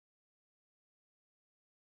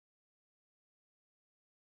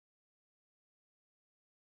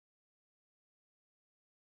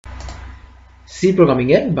C programming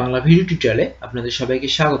এর Bangla video টিউটোরিয়ালে আপনাদের সবাইকে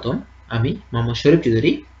স্বাগতম। আমি মোহাম্মদ শরীফ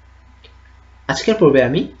চৌধুরী। আজকের পর্বে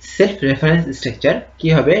আমি সেলফ রেফারেন্স স্ট্রাকচার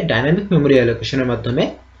কিভাবে ডাইনামিক মেমোরি অ্যালোকেশনের মাধ্যমে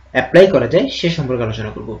অ্যাপ্লাই করা যায় সে সম্পর্কে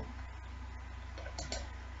আলোচনা করব।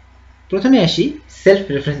 প্রথমে আসি সেলফ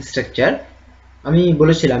রেফারেন্স স্ট্রাকচার। আমি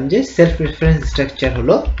বলেছিলাম যে সেলফ রেফারেন্স স্ট্রাকচার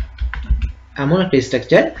হলো এমন একটা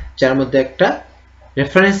স্ট্রাকচার যার মধ্যে একটা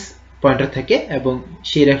রেফারেন্স পয়েন্টার থাকে এবং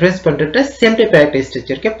সেই রেফারেন্স পয়েন্টারটা সেম টাইপের একটা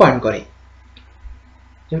স্ট্রাকচারকে পয়েন্ট করে।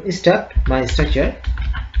 Start my structure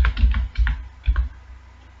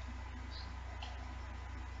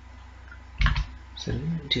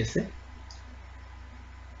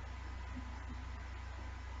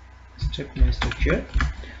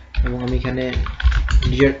এবং আমি এখানে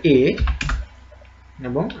ডিজিট a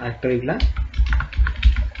এবং আরেকটা লিখলাম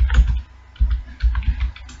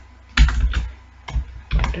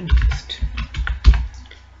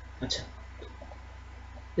আচ্ছা,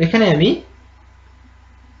 এখানে আমি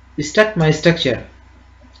স্টার্ট মাই স্ট্রাকচার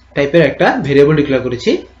টাইপের একটা ভেরিয়েবল ডিক্লেয়ার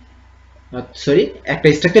করেছি, একটা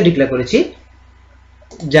স্ট্রাকচার ডিক্লেয়ার করেছি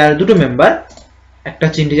যার দুটো মেম্বার, একটা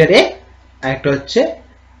হচ্ছে ইন্টিজার এ আর একটা হচ্ছে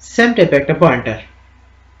সেম টাইপের একটা পয়েন্টার।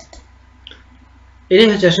 এটাই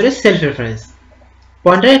হচ্ছে আসলে সেলফ রেফারেন্স।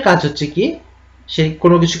 পয়েন্টারের কাজ হচ্ছে কি, সে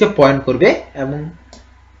কোনো কিছুকে পয়েন্ট করবে এবং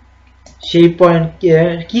সেই পয়েন্ট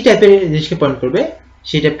কি টাইপের জিনিসকে পয়েন্ট করবে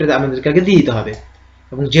সেই টাইপটা আমাদেরকে আগে দিয়ে দিতে হবে।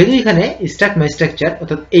 এবং যেহেতু এখানে স্ট্রাক্ট মাই স্ট্রাকচার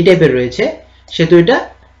অর্থাৎ এই টাইপের রয়েছে, সেহেতু এটা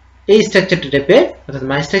এই স্ট্রাকচারটা টাইপের অর্থাৎ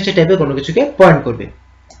মাই স্ট্রাকচার টাইপের কোনো কিছুকে পয়েন্ট করবে,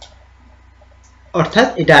 অর্থাৎ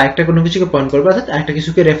এটা আরেকটা কোনো কিছুকে পয়েন্ট করবে, অর্থাৎ আরেকটা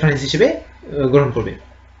কিছুকে রেফারেন্স হিসেবে গ্রহণ করবে।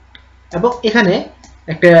 এবং এখানে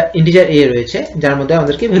একটা ইন্টিজার এ রয়েছে যার মধ্যে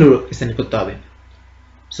আমাদেরকে ভ্যালু অ্যাসাইন করতে হবে।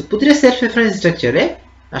 সো প্রতিটা সেলফ রেফারেন্স স্ট্রাকচারে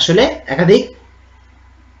আসলে একাধিক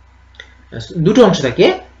দুটো অংশ থাকে।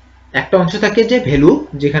 একটা অংশ থাকে যে ভ্যালু,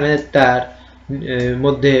 যেখানে তার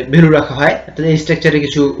মধ্যে ভ্যালু রাখা হয়, অর্থাৎ এই স্ট্রাকচারে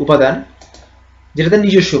কিছু উপাদান যেটা তার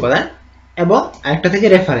নিজস্ব উপাদান, এবং আরেকটা থেকে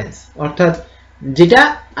রেফারেন্স অর্থাৎ যেটা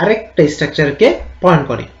আরেকটা স্ট্রাকচারকে পয়েন্ট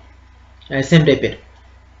করে সেম টাইপের।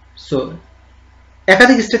 সো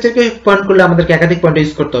একাধিক স্ট্রাকচারকে পয়েন্ট করলে আমাদেরকে একাধিক পয়েন্ট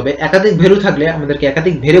ইউজ করতে হবে, একাধিক ভ্যালু থাকলে আমাদেরকে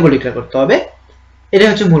একাধিক ভেরিয়েবল ডিক্লেয়ার করতে হবে। এটা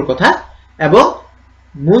হচ্ছে মূল কথা। এবং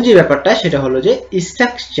মূল যে ব্যাপারটা সেটা হলো যে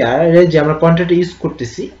স্ট্রাকচারে যে আমরা পয়েন্টারটা ইউজ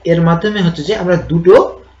করতেছি এর মাধ্যমে হচ্ছে যে আমরা দুটো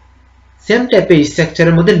সেম টাইপের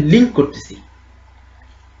স্ট্রাকচারের মধ্যে লিংক করতেছি।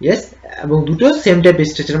 ইয়েস, এবং দুটো সেম টাইপের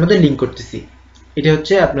স্ট্রাকচারের মধ্যে লিংক করতেছি। এটা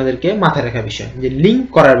হচ্ছে আপনাদেরকে মাথায় রাখার বিষয় যে লিংক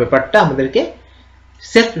করার ব্যাপারটা আমাদেরকে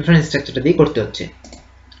সেলফ রেফারেন্স স্ট্রাকচারটা দিয়ে করতে হচ্ছে।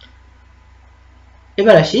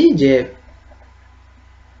 এবার আসি যে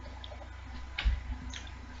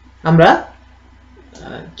আমরা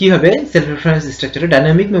কিভাবে সেলফ রেফারেন্স স্ট্রাকচারে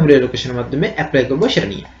ডাইনামিক মেমোরি অ্যালোকেশনের মাধ্যমে অ্যাপ্লাই করব সেটা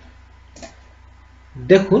নিয়ে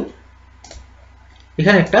দেখুন।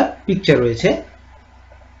 এখানে একটা পিকচার রয়েছে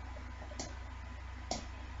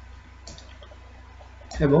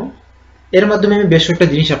এবং এর মাধ্যমে আমি বেশ কয়েকটা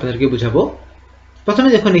জিনিস আপনাদেরকে বুঝাবো। প্রথমে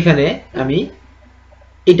দেখুন, এখানে আমি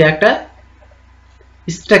এটা একটা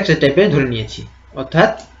স্ট্রাকচার টাইপের ধরে নিয়েছি,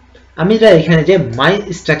 অর্থাৎ আমি এখানে যে মাই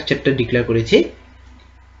স্ট্রাকচারটা ডিক্লেয়ার করেছি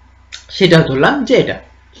সেটা ধরলাম যে এটা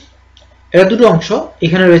দুটো অংশ।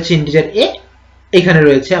 এখানে রয়েছে ইন্টিজার এ, এখানে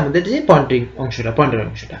রয়েছে আমাদের যে পয়েন্টিং অংশটা, পয়েন্টার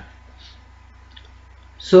অংশটা।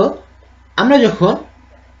 সো আমরা যখন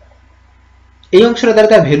এই অংশটা দ্বারা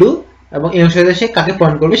তার ভ্যালু এবং এই অংশটা দ্বারা সে কাকে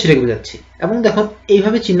পয়েন্ট করবে সেটাকে বোঝাচ্ছি। এবং দেখুন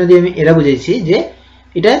এইভাবে চিহ্ন দিয়ে আমি এরা বুঝাইছি যে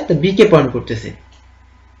এটা বি কে পয়েন্ট করতেছে।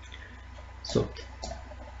 সো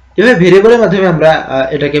এভাবে ভেরিয়েবলের মাধ্যমে আমরা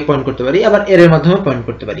এটাকে পয়েন্ট করতে পারি, আবার এর মাধ্যমে পয়েন্ট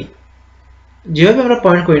করতে পারি। যেভাবে আমরা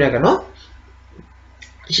পয়েন্ট করি না কেন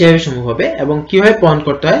সেভাবে সম্ভব হবে। এবং কিভাবে পয়েন্ট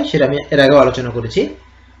করতে হয় সেটা আমি এর আগেও আলোচনা করেছি।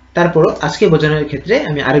 তারপরও আজকে বোঝানোর ক্ষেত্রে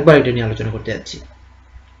আমি আরেকবার এটা নিয়ে আলোচনা করতে যাচ্ছি।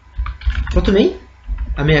 প্রথমেই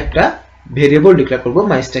আমি একটা ভেরিয়েবল ডিক্লেয়ার করব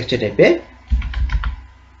মাই স্ট্রাকচার টাইপের।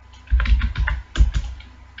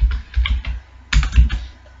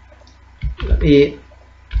 A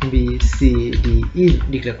B C D E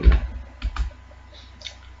declare করলাম।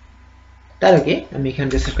 তার আগে আমি এখানে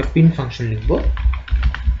জাস্ট একটা প্রিন্ট ফাংশন লিখব।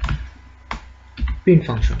 প্রিন্ট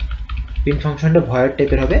ফাংশনটা ভয়েড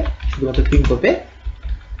টাইপের হবে, শুধুমাত্র প্রিন্ট করবে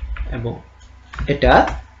এবং এটা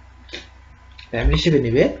প্যারামিটার হিসেবে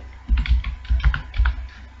নেবে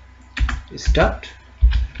স্টার্ট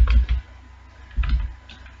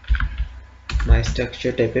মাই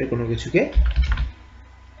স্ট্রাকচার টাইপের কোনো কিছুকে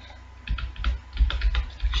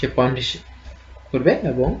সে পয়েন্ট করবে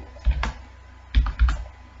এবং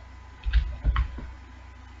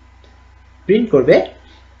প্রিন্ট করবে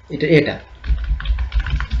এটা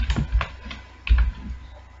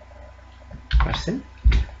পার্সেন্ট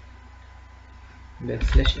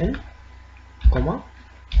 \n,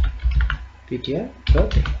 ptr.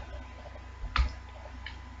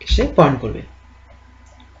 সে পয়েন্ট করবে।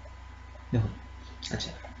 দেখুন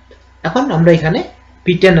আচ্ছা, এখন আমরা এখানে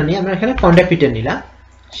পিটার না নিয়ে আমরা এখানে পয়েন্টার পিটার নিলাম,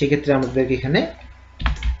 সেক্ষেত্রে আমাদেরকে এখানে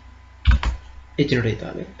এই চিহ্নটা দিতে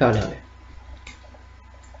হবে, তাহলে হবে।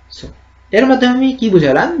 সো এর মাধ্যমে আমি কি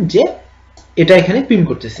বুঝালাম যে এটা এখানে প্রিন্ট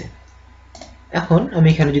করতেছে। এখন আমি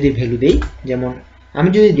এখানে যদি ভ্যালু দেই, যেমন আমি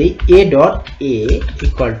যদি দেই a dot a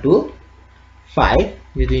equal to 5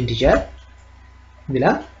 যেহেতু ইন্টিজার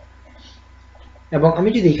দিলাম, এবং আমি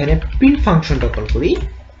যদি এখানে প্রিন্ট ফাংশনটা কল করি,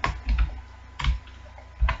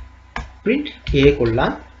 প্রিন্ট a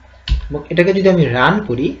করলাম, এবং এটাকে যদি আমি রান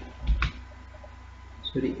করি,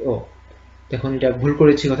 সরি দেখুন এটা ভুল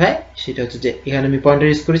করেছি কোথায়, সেটা হচ্ছে যে এখানে আমি পয়েন্টার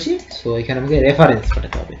ইউজ করেছি, সো এখানে আমাকে রেফারেন্স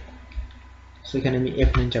পাঠাতে হবে। সো এখানে আমি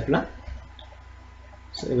F9 চাপলাম,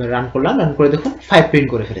 সো এবার রান করলাম, রান করে দেখুন 5 প্রিন্ট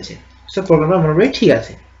করে ফেলেছে। সো প্রোগ্রামটা মোটামুটি ঠিক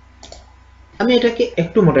আছে। আমি এটাকে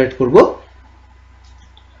একটু মডারেট করব।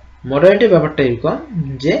 মডারেটের ব্যাপারটা এরকম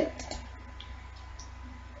যে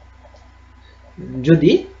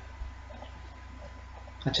যদি,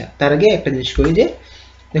 আচ্ছা তার আগে একটা জিনিস করি, যে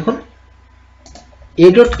দেখুন a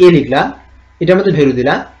ডট a লিখলাম, এটার মধ্যে ভ্যালু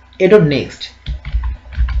দিলাম a dot next,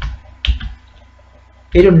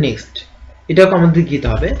 a dot next এটাকে আমাদের দিতে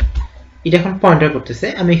হবে, এটা এখন পয়েন্টার করতেছে,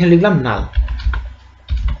 আমি এখানে লিখলাম নাল।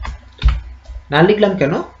 নাল লিখলাম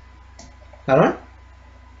কেন, কারণ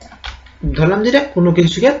ধরলাম যে এটা কোনো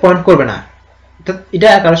কিছুকে পয়েন্ট করবে না, অর্থাৎ এটা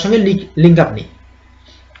কারোর সঙ্গে লিঙ্ক আপ নেই।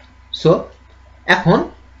 সো এখন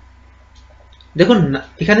দেখুন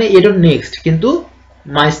এখানে a ডট নেক্সট কিন্তু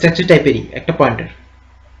মাই স্ট্রাকচার টাইপেরই একটা পয়েন্টার।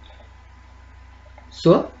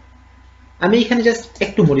 সো আমি এখানে জাস্ট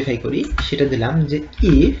একটু মডিফাই করি, সেটা দিলাম যে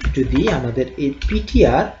ইফ যদি আমাদের এই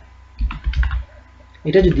পিটিআর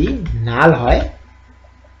এটা যদি নাল হয়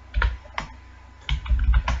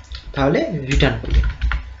তাহলে রিটার্ন করবে,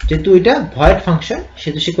 যেহেতু এটা ভয়েড ফাংশন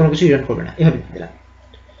সেহেতু সে কোনো কিছু রিটার্ন করবে না, এভাবে দিলাম।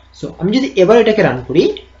 সো আমি যদি এবার এটাকে রান করি,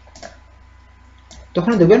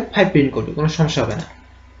 তখন দেখবেন 5 প্রিন্ট করবে, কোনো সমস্যা হবে না।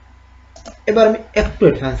 এবার আমি একটু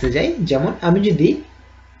অ্যাডভান্সে যাই, যেমন আমি যদি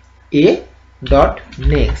a ডট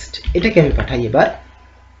নেক্সট এটাকে আমি পাঠাই এবার,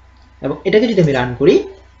 এবং এটাকে যদি আমি রান করি,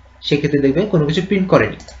 সেক্ষেত্রে দেখবেন কোনো কিছু প্রিন্ট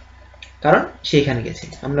করেনি, কারণ সে এখানে গেছে।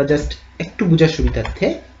 আমরা জাস্ট একটু বোঝার সুবিধার্থে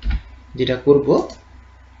যেটা করব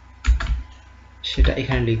সেটা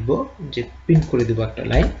এখানে লিখব, যে প্রিন্ট করে দেব একটা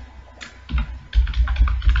লাইন,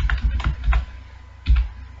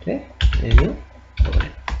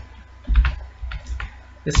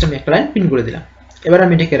 জাস্ট আমি একটা লাইন প্রিন্ট করে দিলাম। এবার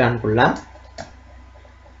আমি এটাকে রান করলাম,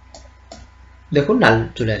 দেখুন নাল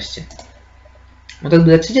চলে আসছে, অর্থাৎ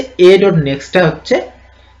বোঝাচ্ছে যে a ডট নেক্সটটা হচ্ছে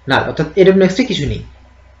নাল, অর্থাৎ a ডট নেক্সটে কিছু নেই।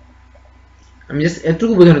 আমি জাস্ট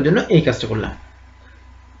এতটুকু বোঝানোর জন্য এই কাজটা করলাম।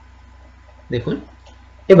 দেখুন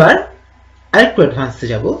এবার আরেকটু অ্যাডভান্সে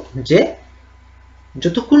যাব, যে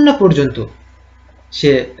যতক্ষণ না পর্যন্ত সে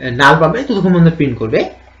নাল পাবে ততক্ষণ পর্যন্ত প্রিন্ট করবে।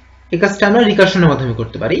 এই কাজটা আমরা রিকারশনের মাধ্যমে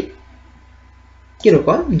করতে পারি।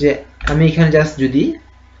 কিরকম, যে আমি এখানে জাস্ট যদি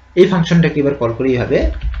এই ফাংশনটাকে এবার কল করি এইভাবে,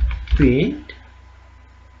 প্রিন্ট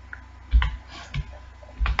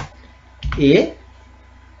a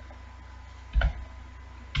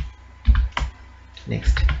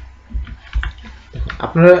নেক্সট। দেখুন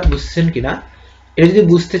আপনারা বুঝছেন কিনা, এটা যদি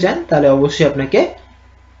বুঝতে চান তাহলে অবশ্যই আপনাকে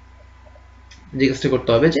যে কাজটা করতে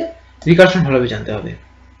হবে, যে রিকারশন ভালোভাবে জানতে হবে।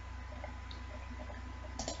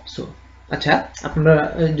 সো আচ্ছা, আপনারা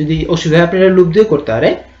যদি অসুবিধা হয় আপনারা লুপ দিয়ে করতে পারে,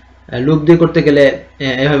 লুপ দিয়ে করতে গেলে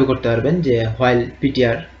এভাবে করতে পারবেন, যে হোয়াইল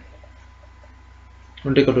পিটিআর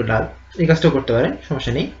নাল, এই কাজটাও করতে পারেন,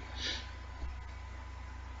 সমস্যা নেই।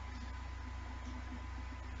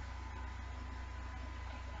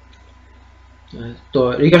 তো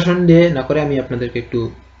রিকারশন দিয়ে না করে আমি আপনাদেরকে একটু,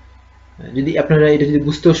 যদি আপনারা এটা যদি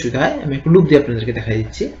বুঝতে অসুবিধা হয়, আমি একটু লুপ দিয়ে আপনাদেরকে দেখাই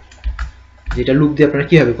দিচ্ছি, যেটা লুপ দিয়ে আপনারা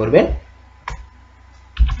কিভাবে করবেন।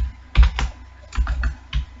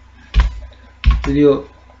 যদিও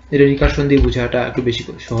এটা রিকারশন দিয়ে বোঝাটা একটু বেশি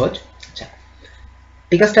সহজ। আচ্ছা,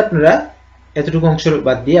 এই কাজটা আপনারা এতটুকু অংশ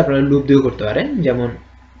বাদ দিয়ে আপনারা লুপ দিয়েও করতে পারেন। যেমন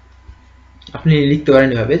আপনি লিখতে পারেন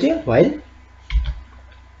এভাবে, যে while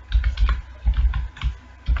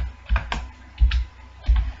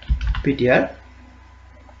ptr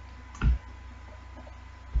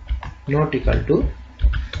not equal to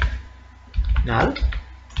null,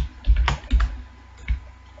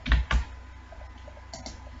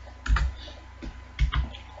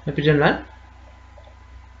 ptr null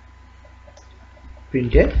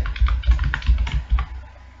printed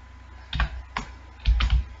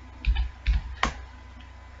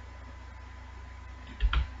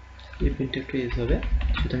এই প্রিন্টটা ইউজ হবে,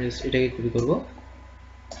 সেটা আমি এটাকে কপি করব,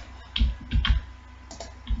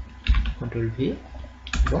 কন্ট্রোল ভি,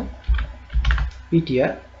 এবং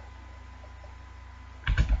ptr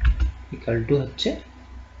ইকুয়াল টু হচ্ছে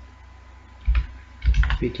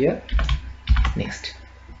ptr নেক্সট।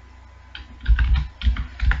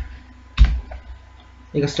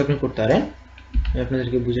 এই কাজটা আপনি করতে পারেন। আমি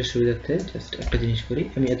আপনাদেরকে বোঝার সুবিধার্থে জাস্ট একটা জিনিস করি,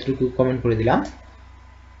 আমি এতটুকু কমেন্ট করে দিলাম।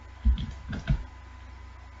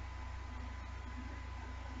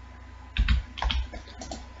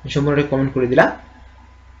 সম্পূর্ণটা কমেন্ট করে দিলাম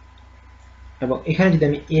এবং এখানে যদি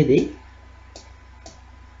আমি এ দেই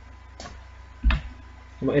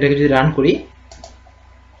এবং এটাকে যদি রান করি,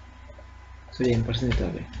 সরি এম্পারসেন্ট দিতে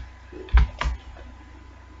হবে,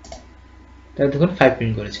 তাহলে দেখুন 5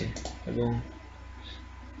 প্রিন্ট করেছে এবং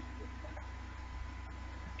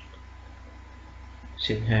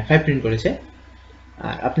হ্যাঁ 5 প্রিন্ট করেছে।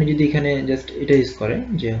 আর আপনি যদি এখানে জাস্ট এটা ইউজ করেন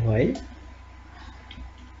যে হয়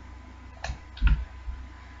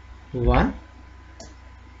 1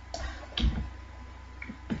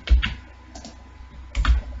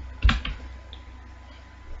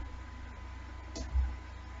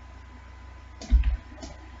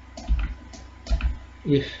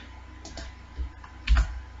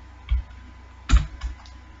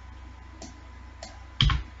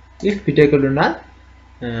 if ptr equal to null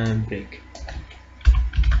break,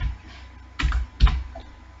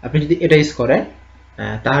 আপনি যদি এটা ইউজ করেন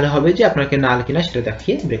তাহলে হবে যে আপনাকে নাল কিনা সেটা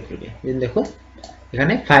দেখিয়ে ব্রেক করবে। দেখুন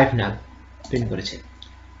এখানে 5 নাল প্রিন্ট করেছে।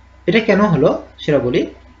 এটা কেন হলো সেটা বলি।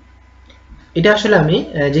 এটা আসলে আমি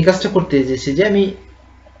যে কাজটা করতে চেয়েছি যে আমি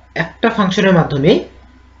একটা ফাংশনের মাধ্যমে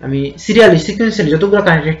আমি সিরিয়ালি সিকোয়েন্সিয়ালি যতগুলো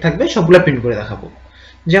কানেক্টেড থাকবে সবগুলো প্রিন্ট করে দেখাবো।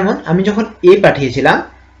 যেমন আমি যখন a পাঠিয়েছিলাম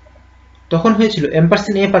তখন হয়েছিল $a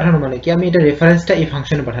পাঠানো মানে কি, আমি এটা রেফারেন্সটা এই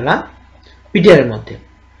ফাংশনে পাঠালাম ptr এর মধ্যে,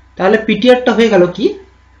 তাহলে ptrটা হয়ে গেল কি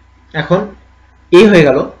এখন a হয়ে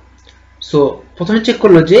গেল। সো প্রথমে চেক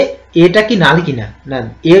করলো যে এটা কি নাল কিনা, না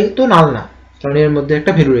a তো নাল না, কারণ এর মধ্যে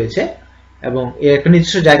একটা ভ্যালু রয়েছে এবং এর একটা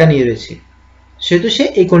নির্দিষ্ট জায়গা নিয়ে রয়েছে, সেহেতু সে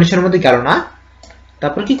এই কন্ডিশনের মধ্যে গেল না।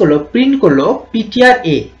 তারপর কি করলো, প্রিন্ট করলো ptr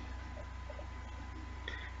a,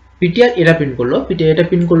 ptr এটা প্রিন্ট করলো। ptr এটা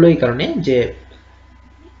প্রিন্ট করলো এই কারণে যে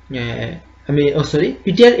আমি সরি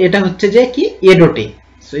ptr এটা হচ্ছে যে কি a ডট a,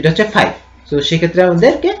 সো এটা হচ্ছে 5, সো সেক্ষেত্রে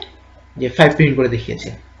আমাদেরকে যে 5 প্রিন্ট করে দেখিয়েছে।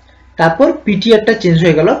 তারপর ptrটা চেঞ্জ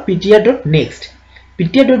হয়ে গেল ptr dot next.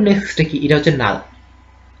 ptr dot নেক্সটটা কি, এটা হচ্ছে নাল।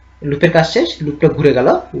 লুপের কাজ শেষ, লুপটা ঘুরে গেল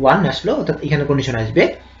 1 আসলো, অর্থাৎ এখানে কন্ডিশন আসবে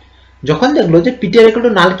যখন দেখলো যে ptr equal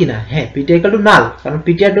to null কিনা। হ্যাঁ ptr equal to null, কারণ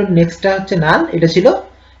ptr ডট নেক্সটটা হচ্ছে নাল, এটা ছিল,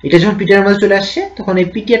 এটা যখন ptr এর মধ্যে চলে আসছে তখন এই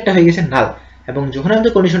ptrটা হয়ে গেছে নাল, এবং যখন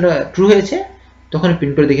আমাদের কন্ডিশনটা ট্রু হয়েছে তখন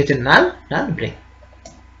প্রিন্ট করে দেখেছে নাল নাল ব্রেক।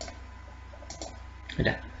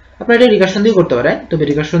 এটা আপনারা এটা রিকারশন দিয়ে করতে পারেন, তবে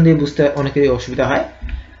রিকারশন দিয়ে বুঝতে অনেকেরই অসুবিধা হয়।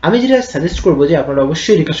 আমি যেটা সাজেস্ট করবো যে আপনারা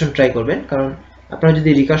অবশ্যই রিকারশন ট্রাই করবেন, কারণ আপনারা যদি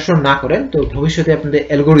রিকারশন না করেন তো ভবিষ্যতে আপনাদের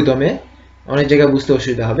অ্যালগরিদমে অনেক জায়গায় বুঝতে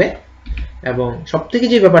অসুবিধা হবে। এবং সবথেকে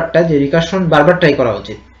যে ব্যাপারটা যে রিকারশন বারবার ট্রাই করা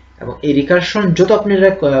উচিত, এবং এই রিকারশন যত আপনারা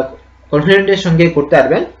কনফিডেন্টের সঙ্গে করতে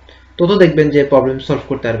পারবেন তত দেখবেন যে প্রবলেম সলভ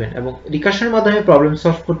করতে পারবেন। এবং রিকারশনের মাধ্যমে প্রবলেম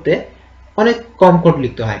সলভ করতে অনেক কম কোড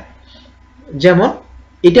লিখতে হয়। যেমন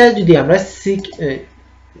এটা যদি আমরা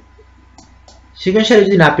সিকোয়েন্সিয়ালি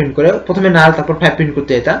যদি না প্রিন্ট করে প্রথমে নাল তারপর 5 প্রিন্ট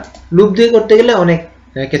করতে যেতাম, লুপ দিয়ে করতে গেলে অনেক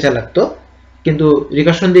কেঁচা লাগতো, কিন্তু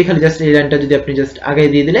রিকারশন দিয়ে খালি জাস্ট এই লাইনটা যদি আপনি জাস্ট আগে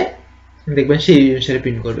দিয়ে দিলে দেখবেন সেই অনুসারে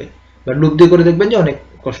প্রিন্ট করবে, বা লুপ দিয়ে করে দেখবেন যে অনেক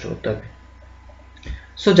কষ্ট করতে হবে।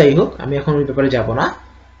 সো যাই হোক, আমি এখন ওই ব্যাপারে যাব না,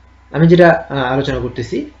 আমি যেটা আলোচনা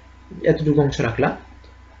করতেছি এতটুকু অংশ রাখলাম।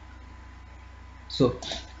 সো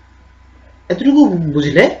এতটুকু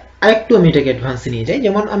বুঝলে আরেকটু আমি এটাকে অ্যাডভান্সে নিয়ে যাই।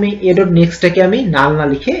 যেমন আমি a ডট নেক্সটটাকে আমি নাল না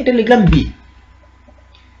লিখে এটা লিখলাম b।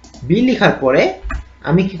 b লেখার পরে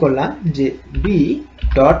আমি কি করলাম যে b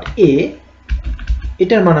ডট a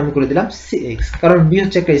এটার মান আমি করে দিলাম 6, কারণ b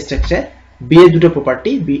হচ্ছে একটা স্ট্রাকচার, b এর দুটো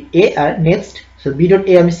property b a R next. So b dot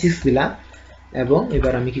a আমি 6 দিলাম, এবং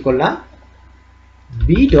এবার আমি কি করলাম b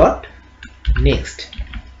ডট নেক্সট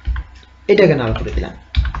এটাকে নাল করে দিলাম।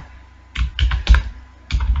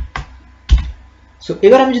 সো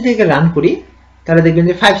এবার আমি যদি একে রান করি তাহলে দেখবেন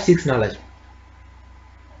যে 5 6 নাল আসবে।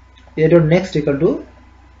 a dot next equal to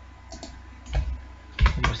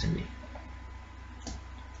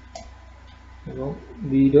এবং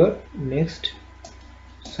b dot next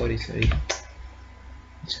sorry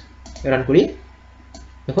run করি,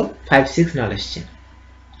 দেখুন 5 6 নাল আসছে।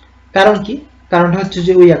 কারণ কি, কারণটা হচ্ছে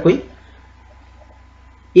যে ওই একই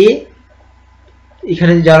a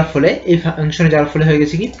এখানে যাওয়ার ফলে এই ফাংশনে যাওয়ার ফলে হয়ে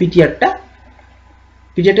গেছে কি ptrটা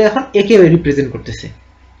এখন a কে রিপ্রেজেন্ট করতেছে।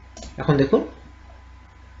 এখন দেখুন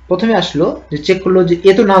প্রথমে আসলো যে চেক করলো যে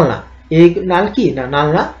এ তো নাল না, এ নাল কি না নাল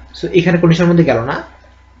না, সো এখানে কন্ডিশনের মধ্যে গেল না,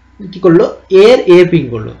 কি করলো এর a প্রিন্ট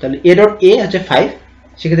করলো, তাহলে a ডট a হচ্ছে 5,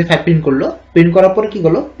 সেক্ষেত্রে 5 প্রিন্ট করলো। প্রিন্ট করার পর কি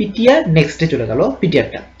করলো ptr নেক্সটে চলে গেল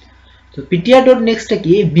ptrটা। তো ptr ডট নেক্সটটা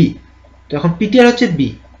কি b, তো এখন পিটিআর হচ্ছে বি,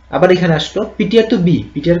 আবার এখানে আসলো পিটিআর তো বি,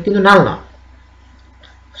 পিটিআর কিন্তু নাল না,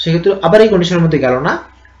 সেক্ষেত্রে আবার এই কন্ডিশনের মধ্যে গেল না।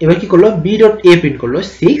 এবার কি করলো, বি ডট এ প্রিন্ট করলো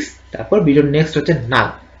 6, তারপর বি ডট নেক্সট হচ্ছে নাল,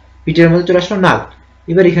 পিটিআর এর মধ্যে চলে আসলো নাল।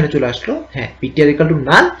 এবার এখানে চলে আসলো হ্যাঁ পিটিআর ইকুয়াল টু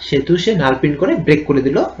নাল, সেহেতু সে নাল প্রিন্ট করে ব্রেক করে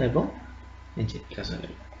দিল এবং এই যে কাজ হয়ে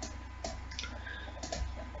গেল।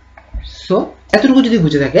 সো এতটুকু যদি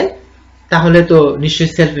বুঝে থাকেন তাহলে তো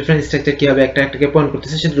নিশ্চয়ই সেলফ রেফারেন্স স্ট্রাকচার কিভাবে একটা একটাকে পয়েন্ট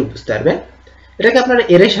করতেছে সেটা বুঝতে পারবেন। এটাকে আপনারা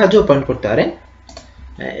এর সাহায্যে পয়েন্ট করতে পারেন,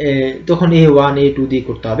 তখন a1 a2 দিয়ে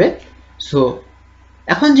করতে হবে। সো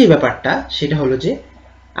এখন যে ব্যাপারটা সেটা হলো যে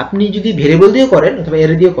আপনি যদি ভেরিয়েবল দিয়ে করেন অথবা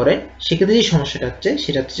এর দিয়ে করেন, সেক্ষেত্রে যে সমস্যাটা হচ্ছে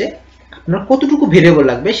সেটা হচ্ছে আপনার কতটুকু ভেরিয়েবল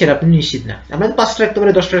লাগবে সেটা আপনি নিশ্চিত না। আপনাদের 5টা রাখতে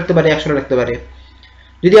পারে, 10টা রাখতে পারে, 100টা রাখতে পারে।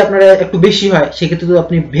 যদি আপনারা একটু বেশি হয় সেক্ষেত্রে তো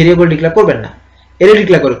আপনি ভেরিয়েবল ডিক্লেয়ার করবেন না, এরে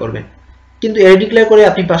ডিক্লেয়ার করে করবেন। কিন্তু এরে ডিক্লেয়ার করে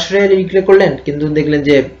আপনি 500টা এরে ডিক্লেয়ার করলেন, কিন্তু দেখলেন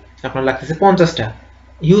যে আপনার লাগতেছে 50টা,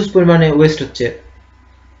 হিউজ পরিমাণে ওয়েস্ট হচ্ছে,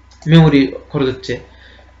 মেমোরি খরচ হচ্ছে।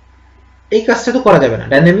 এই কাজটা তো করা যাবে না।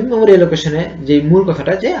 ডাইনামিক মেমোরি অ্যালোকেশনে যে মূল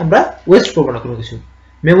কথাটা যে আমরা ওয়েস্ট করব না কোনো কিছু,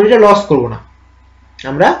 মেমোরিটা লস করব না,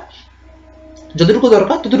 আমরা যতটুকু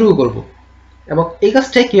দরকার ততটুকু করব। এবং এই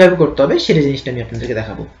কাজটা কিভাবে করতে হবে সেটা জিনিসটা আমি আপনাদেরকে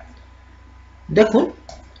দেখাবো। দেখুন,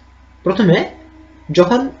 প্রথমে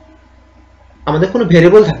যখন আমাদের কোনো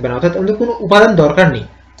ভেরিয়েবল থাকবে না, অর্থাৎ আমাদের কোনো উপাদান দরকার নেই,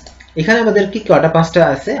 এখানে আমাদের কি কয়টা 5টা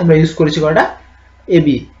আছে, আমরা ইউজ করেছি কয়টা, এ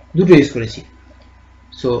বি দুটো ইউজ করেছি।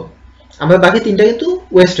 সো আমাদের বাকি 3টা কিন্তু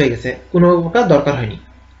ওয়েস্ট হয়ে গেছে, কোনো প্রকার দরকার হয়নি।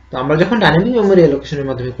 তো আমরা যখন ডাইনামিক মেমোরি অ্যালোকেশনের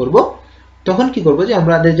মাধ্যমে করব তখন কি করব যে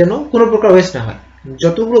আমাদের যেন কোনো প্রকার ওয়েস্ট না হয়,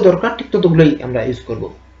 যতগুলো দরকার ঠিক ততগুলোই আমরা ইউজ করব,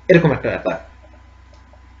 এরকম একটা ব্যাপার।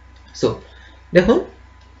 সো দেখুন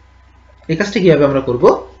এই কাজটা কিভাবে আমরা করব।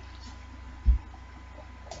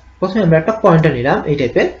 প্রথমে আমরা একটা পয়েন্টার নিলাম, এই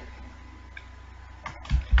টাইপের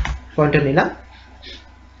পয়েন্টার নিলাম,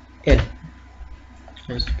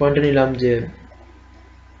 পয়েন্টার নিলাম যে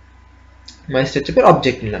মাইস্টার টাইপের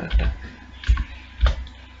অবজেক্ট নিলাম, একটা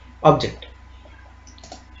অবজেক্ট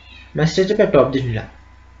মাইস্টার টাইপের একটা অবজেক্ট নিলাম।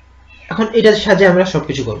 এখন এটার সাহায্যে আমরা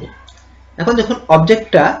সবকিছু করব। এখন দেখুন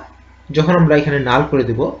অবজেক্টটা যখন আমরা এখানে নাল করে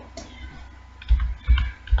দেব,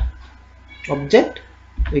 অবজেক্ট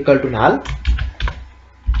ইকুয়াল টু নাল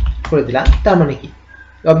করে দিলাম, তার মানে কি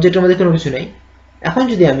অবজেক্টের মধ্যে কোনো কিছু নেই। এখন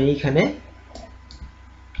যদি আমি এখানে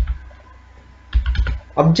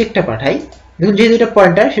অবজেক্টটা পাঠাই, দেখুন যেহেতু এটা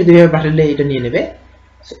পয়েন্টার সেহেতু এইভাবে পাঠালে এটা নিয়ে নেবে।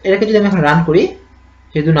 এটাকে যদি আমি এখন রান করি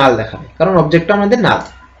সেহেতু নাল দেখাবে, কারণ অবজেক্টটা আমাদের নাল।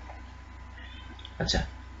 আচ্ছা,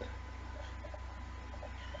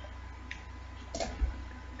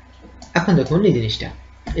 এখন দেখুন এই জিনিসটা,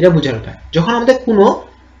 এটা বোঝার উপায়, যখন আমাদের কোনো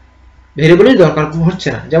ভেরিয়েবলের দরকার হচ্ছে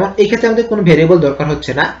না, যেমন এই ক্ষেত্রে আমাদের কোনো ভেরিয়েবল দরকার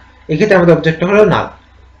হচ্ছে না, এই ক্ষেত্রে আমাদের অবজেক্টটা হলো নাল,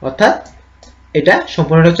 অর্থাৎ এটা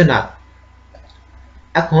সম্পূর্ণটা হচ্ছে নাল।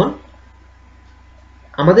 এখন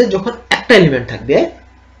আমাদের যখন একটা এলিমেন্ট থাকবে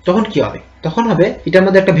তখন কি হবে, তখন হবে এটার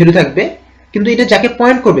মধ্যে একটা ভ্যালু থাকবে, কিন্তু এটা যাকে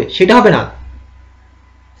পয়েন্ট করবে সেটা হবে নাল।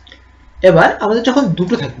 এবার আমাদের যখন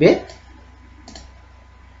দুটো থাকবে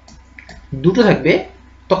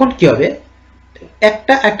তখন কি হবে,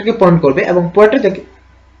 একটা একটাকে পয়েন্ট করবে এবং পরেরটা যাকে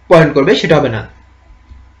পয়েন্ট করবে সেটা হবে না।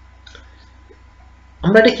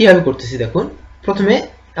 আমরা এটা কিভাবে করতেছি দেখুন, প্রথমে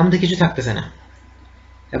আমাদের কিছু থাকতেছে না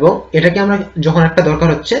এবং এটাকে আমরা যখন একটা দরকার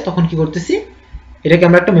হচ্ছে তখন কি করতেছি, এটাকে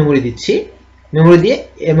আমরা একটা মেমোরি দিচ্ছি, মেমোরি দিয়ে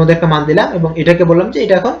এর মধ্যে একটা মান দিলাম এবং এটাকে বললাম যে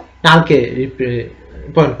এটা এখন নালকে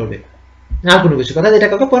পয়েন্ট করবে, নাল কোনো কিছু কথা এটা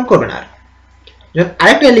কাউকে পয়েন্ট করবে না। আর যখন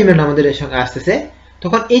আরেকটা এলিমেন্ট আমাদের এর সঙ্গে আসতেছে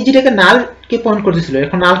তখন এই যেটাকে নালকে পয়েন্ট করতেছিল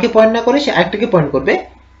এখন নালকে পয়েন্ট না করে সে আরেকটাকে পয়েন্ট করবে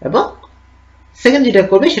এবং সেকেন্ড যেটা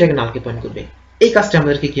করবে সেটাকে নালকে পয়েন্ট করবে। এই কাজটা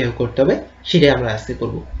আমাদেরকে কিভাবে করতে হবে সেটাই আমরা আজকে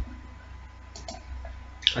করব।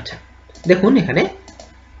 আচ্ছা দেখুন, এখানে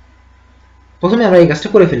প্রথমে আমরা এই কাজটা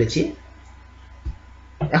করে ফেলেছি।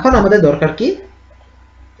 এখন আমাদের দরকার কি,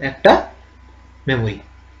 একটা মেমোরি।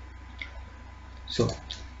 সো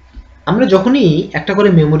আমরা যখনই একটা করে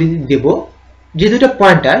মেমোরি দেব, যেহেতু এটা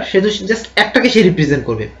পয়েন্টার সেহেতু জাস্ট একটাকে সে রিপ্রেজেন্ট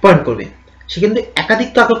করবে, পয়েন্ট করবে, সে কিন্তু একাধিক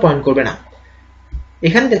কাউকে পয়েন্ট করবে না।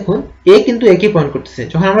 এখানে দেখুন এ কিন্তু একে পয়েন্ট করতেছে,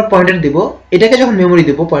 যখন আমরা পয়েন্টার দেব এটাকে যখন মেমোরি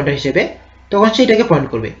দেব পয়েন্টার হিসেবে তখন সে এটাকে পয়েন্ট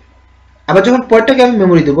করবে, আবার যখন পয়েন্টটাকে আমি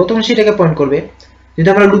মেমোরি দেব তখন সেটাকে পয়েন্ট করবে। যদি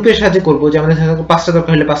আমরা লুপের সাহায্যে করবো যে আমাদের 5টা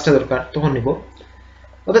দরকার হলে 5টা দরকার তখন নেব,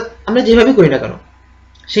 অর্থাৎ আমরা যেভাবে করি না কেন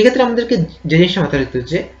সেক্ষেত্রে আমাদেরকে যে জিনিসটা মাথায় রাখতে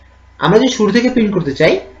হচ্ছে, আমরা যদি শুরু থেকে প্রিন্ট করতে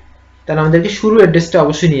চাই তাহলে আমাদেরকে শুরু অ্যাড্রেসটা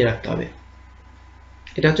অবশ্যই নিয়ে রাখতে হবে।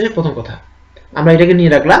 এটা হচ্ছে প্রথম কথা, আমরা এটাকে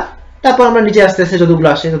নিয়ে রাখলাম, তারপর আমরা নিচে আস্তে আস্তে যতগুলো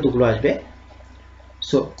আসে ততগুলো আসবে।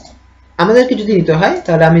 সো আমাদেরকে যদি নিতে হয়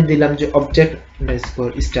তাহলে আমি দিলাম যে অবজেক্ট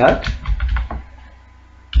স্টার্ট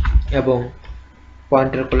এবং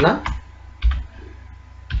পয়েন্টার করলাম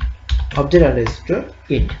অবজেক্ট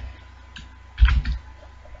ইন্ট,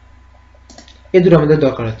 এই দুটো আমাদের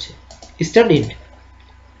দরকার হচ্ছে। Start int.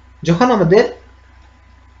 যখন আমাদের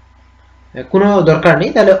কোনো দরকার নেই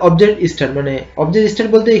তাহলে অবজেক্ট স্টার্ট, মানে অবজেক্ট স্টার্ট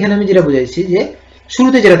বলতে এখানে আমি যেটা বুঝাইছি যে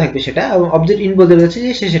শুরুতে যেটা থাকবে সেটা, এবং অবজেক্ট ইন্ট বলতে বোঝাচ্ছি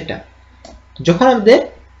যে শেষেরটা। যখন আমাদের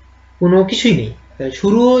কোনো কিছুই নেই,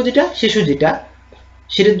 শুরুও যেটা শেষও যেটা,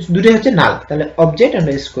 সেটা দুটোই হচ্ছে নাল, তাহলে অবজেক্ট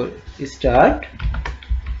আন্ডারস্কোর স্টার্ট,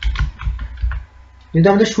 কিন্তু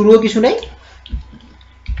আমাদের শুরুও কিছু নেই,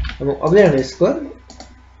 এবং অবজেক্ট আন্ডারস্কোর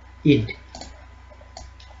ইন্ট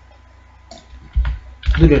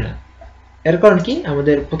দুটো না। এর কারণ কি,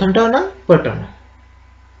 আমাদের প্রথমটাও না পরেরটাও না।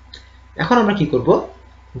 এখন আমরা কি করব,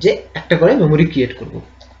 যে একটা করে মেমোরি ক্রিয়েট করব।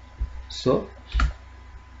 সো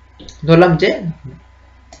ধরলাম যে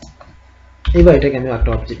এবার এটাকে আমি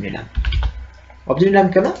একটা অবজেক্ট নিলাম। অবজেক্ট নিলাম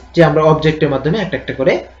কেন, যে আমরা অবজেক্টের মাধ্যমে একটা একটা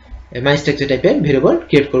করে মাই স্ট্রাকচার টাইপের ভেরিয়েবল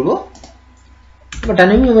ক্রিয়েট করব, আমরা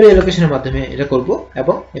ডাইনামিক মেমোরি অ্যালোকেশনের মাধ্যমে এটা করব,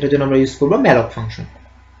 এবং এটার জন্য আমরা ইউজ করব ম্যালক ফাংশন।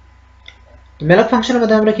 তো ম্যালক ফাংশনের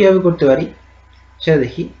মাধ্যমে আমরা কিভাবে করতে পারি সেটা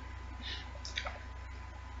দেখি।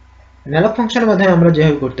 ম্যালক ফাংশনের মাধ্যমে আমরা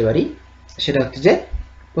যেভাবে করতে পারি সেটা হচ্ছে যে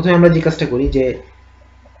প্রথমে আমরা যে কাজটা করি, যে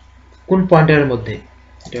কোন পয়েন্টারের মধ্যে,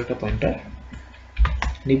 এটা একটা পয়েন্টার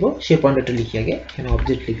নিব, সেই পয়েন্টারটা লিখি আগে, এখানে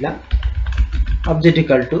অবজেক্ট লিখলাম, অবজেক্ট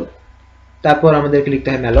ইকুয়াল টু, তারপর আমাদেরকে লিখতে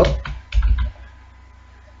হয় ম্যালক,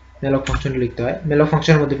 ম্যালক ফাংশন লিখতে হয়। ম্যালক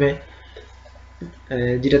ফাংশনের মধ্যে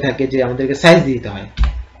যেটা থাকে যে আমাদেরকে সাইজ দিতে হয়।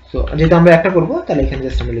 সো যেহেতু আমরা একটা করব তাহলে এখানে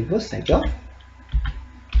জাস্ট আমরা লিখব সাইজ অফ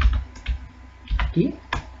কি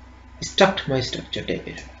স্ট্রাক্ট মাই স্ট্রাকচার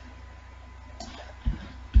টাইপের।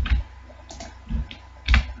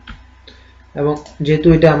 এবং যেহেতু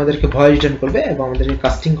এটা আমাদেরকে ভয়েড রিটার্ন করবে এবং আমাদেরকে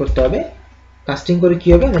কাস্টিং করতে হবে, কাস্টিং করে কি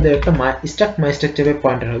হবে, আমাদের একটা স্ট্রাক্ট মাই স্ট্রাকচারের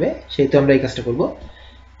পয়েন্টার হবে, সেহেতু আমরা এই কাজটা করব।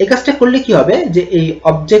 এই কাজটা করলে কি হবে, যে এই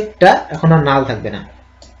অবজেক্টটা এখন আর নাল থাকবে না।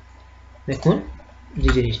 দেখুন যে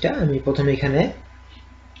জিনিসটা, আমি প্রথমে এখানে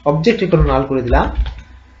অবজেক্ট ইকুয়াল নাল করে দিলাম,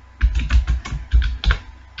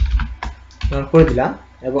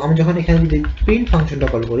 এবং আমি যখন এখানে যদি প্রিন্ট ফাংশনটা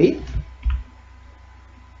কল করি,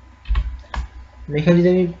 এখানে যদি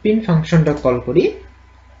আমি প্রিন্ট ফাংশনটা কল করি,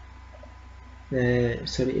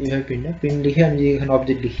 সরি এইভাবে প্রিন্ট না, প্রিন্ট লিখে আমি যদি এখানে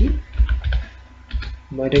অবজেক্ট লিখি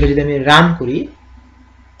বা এটাকে যদি আমি রান করি,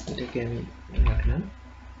 এটাকে আমি রাখলাম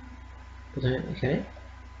প্রথমে এখানে,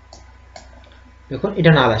 দেখুন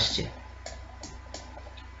এটা নাল আসছে।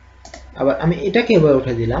 আবার আমি এটাকে এবার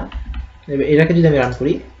উঠে দিলাম, এবার এটাকে যদি আমি রান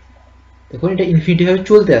করি, দেখুন এটা ইনফিনিটি ভাবে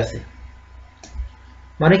চলতে আছে,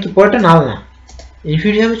 মানে কি পরেরটা নাল না।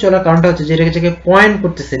 ইনফিনিটি ভাবে চলার কারণটা হচ্ছে যে এটাকে যাকে পয়েন্ট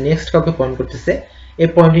করতেছে, নেক্সট কাউকে পয়েন্ট করতেছে, এই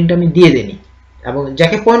পয়েন্টিংটা আমি দিয়ে দেইনি, এবং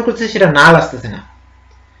যাকে পয়েন্ট করতেছে সেটা নাল আসতেছে না।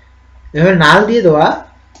 এভাবে নাল দিয়ে দেওয়া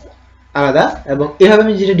আলাদা, এবং এভাবে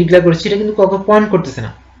আমি যেটা ডিক্লেয়ার করেছি এটা কিন্তু কাউকে পয়েন্ট করতেছে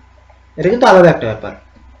না, এটা কিন্তু আলাদা একটা ব্যাপার।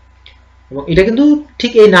 এবং এটা কিন্তু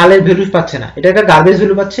ঠিক এই নালের ভ্যালু পাচ্ছে না, এটা একটা গার্বেজ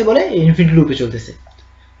ভ্যালু পাচ্ছে বলে ইনফিনিটি লুপে চলতেছে।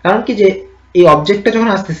 কারণ কি, যে এই অবজেক্টটা যখন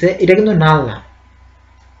আসতেছে এটা কিন্তু নাল না,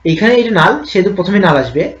 এইখানে এটা নাল, সেহেতু প্রথমেই নাল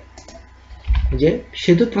আসবে, যে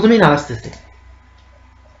সেহেতু প্রথমেই নাল আসতেছে,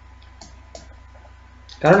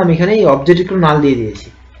 কারণ আমি এখানে এই অবজেক্ট একটু নাল দিয়ে দিয়েছি।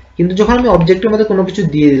 কিন্তু যখন আমি অবজেক্টের মধ্যে কোনো কিছু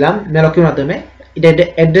দিয়ে দিলাম ম্যালকের মাধ্যমে, এটা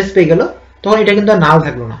অ্যাড্রেস পেয়ে গেল, তখন এটা কিন্তু আর নাল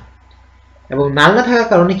থাকলো না। এবং নাল না থাকার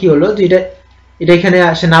কারণে কি হলো, যে এটা এখানে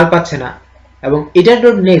সে নাল পাচ্ছে না, এবং এটার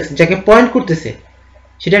নেক্সট যাকে পয়েন্ট করতেছে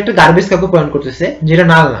সেটা একটা গার্বেজ কাউকে পয়েন্ট করতেছে যেটা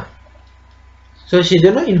নাল না, সো সেই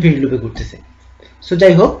জন্য ইনফিনিটি লুপে ঘুরতেছে। সো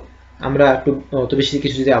যাই হোক, আমরা একটু অত বেশি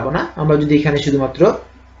কিছু যদি যাবো না, আমরা যদি এখানে শুধুমাত্র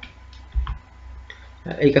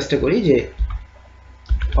এই কাজটা করি, যে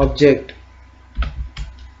অবজেক্ট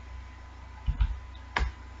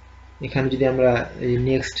এখানে যদি আমরা এই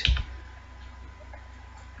নেক্সট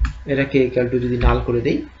এটাকে ইকুয়াল টু যদি নাল করে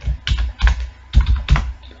দেই,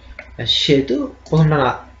 সেহেতু প্রথমটা না,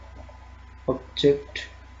 অবজেক্ট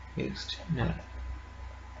নেক্সট নাল,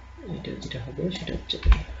 এটা যেটা হবে সেটা হচ্ছে,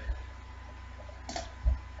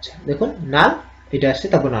 আচ্ছা দেখুন নাল এটা আসছে,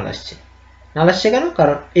 তারপর নাল আসছে। নাল আসছে কেন,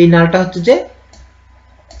 কারণ এই নালটা হচ্ছে যে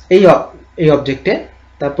এই অবজেক্টে,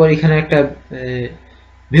 তারপর এখানে একটা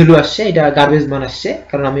ভ্যালু আসছে, এটা গার্বেজ মান আসছে,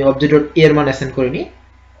 কারণ আমি অবজেক্ট এর মান অ্যাসাইন করিনি।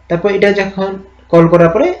 তারপর এটা যখন কল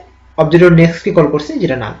করার পরে অবজেক্ট নেক্সট কে কল করছে,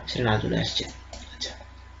 যেটা নাল, সেটা নাল চলে আসছে। আচ্ছা,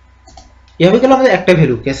 এভাবে গেল আমাদের একটা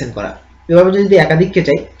ভ্যালু অ্যাসাইন করা। এভাবে যদি একাধিককে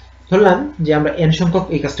চাই, ধরলাম যে আমরা n সংখ্যক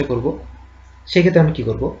এই কাজটা করব, সেক্ষেত্রে আমি কি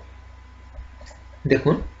করব,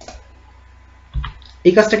 দেখুন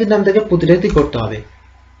এই কাজটা কিন্তু আমাদেরকে প্রতিটাতেই করতে হবে।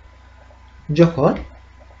 যখন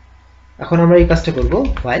এখন আমরা এই কাজটা করব,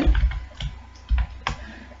 while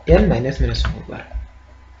n মাইনাস মাইনাস সংখ্যকবার,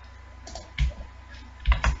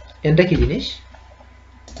 nটা কি জিনিস,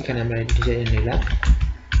 এখানে আমরা ইন্টিজার n নিলাম,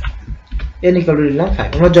 n ইকুয়াল টু নিলাম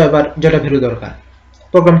 5, আমরা যটা ভ্যালু দরকার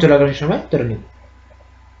প্রোগ্রাম চলাকালীন সময় ধরে নিব।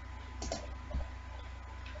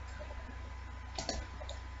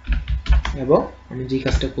 এবং আমি যে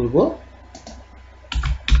কাজটা করব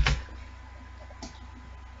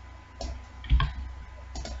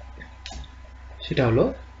সেটা হলো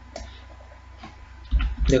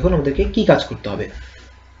দেখুন আমাদেরকে কি কাজ করতে হবে।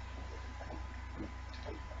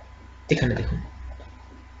 এখানে দেখুন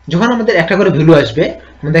যখন আমাদের একটা করে ভ্যালু আসবে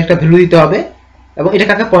আমাদের একটা ভ্যালু দিতে হবে এবং এটা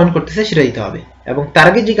কাকে পয়েন্ট করতেছে সেটা দিতে হবে, এবং তার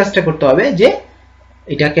আগে যে কাজটা করতে হবে যে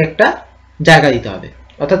এটাকে একটা জায়গা দিতে হবে।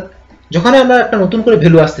 অর্থাৎ যখন আমরা একটা নতুন করে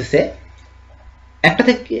ভ্যালু আসতেছে একটা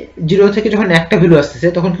থেকে 0 থেকে যখন একটা ভ্যালু আসতেছে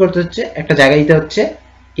তখন কি করতে হচ্ছে, একটা জায়গা দিতে হচ্ছে,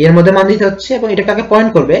 এর মধ্যে মান দিতে হচ্ছে এবং এটা কাকে পয়েন্ট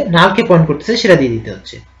করবে, নালকে পয়েন্ট করতেছে সেটা দিয়ে দিতে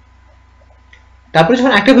হচ্ছে। তারপরে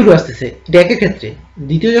যখন একটা ভ্যালু আসতেছে এটা একই ক্ষেত্রে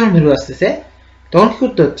দ্বিতীয় যখন ভ্যালু আসতেছে তখন কি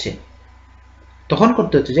করতে হচ্ছে, তখন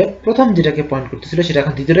করতে হচ্ছে যে প্রথম যেটাকে পয়েন্ট করতেছিল সেটা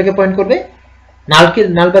এখন দ্বিতীয়টাকে পয়েন্ট করবে,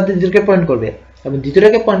 নাল বাদ দিয়ে দ্বিতীয়টাকে পয়েন্ট করবে, এবং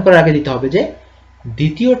দ্বিতীয়টাকে পয়েন্ট করার আগে দিতে হবে যে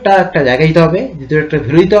দ্বিতীয়টা একটা জায়গা দিতে হবে, দ্বিতীয়টা একটা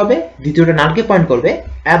ভ্যালু দিতে হবে, দ্বিতীয়টা নালকে পয়েন্ট করবে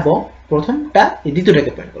এবং প্রথমটা এই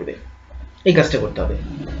দ্বিতীয়টাকে পয়েন্ট করবে। এই কাজটা করতে হবে।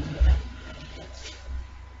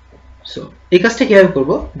 সো এই কাজটা কিভাবে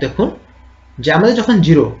করব দেখুন, যে আমাদের যখন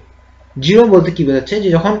জিরো বলতে কি বোঝাচ্ছে, যে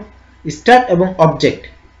যখন স্টার্ট এবং অবজেক্ট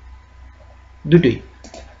দুটোই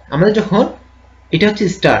আমাদের যখন এটা হচ্ছে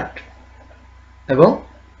স্টার্ট এবং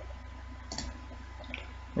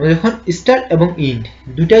আমাদের যখন স্টার্ট এবং ইন্ড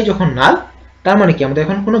দুটাই যখন নাল, তার মানে কি আমাদের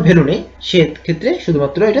এখন কোনো ভ্যালু নেই, সে ক্ষেত্রে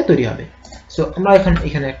শুধুমাত্র এটা তৈরি হবে। সো আমরা এখন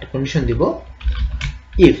এখানে একটা কন্ডিশন দিব,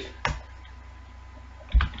 if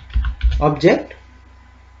object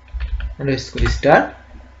underscore start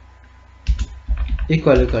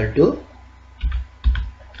equal to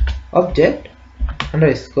object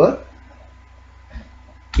underscore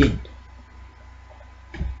int,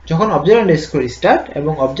 যখন object underscore start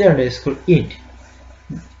এবং object underscore int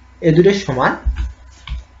এই দুটোর সমান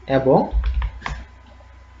এবং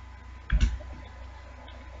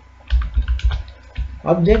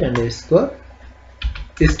object underscore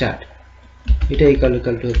start এটা equal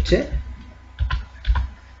to হচ্ছে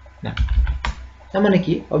না, তার মানে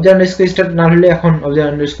কি object underscore start নাল হলে এখন object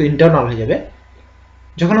underscore int নাল হয়ে যাবে।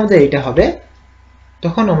 যখন আমাদের এটা হবে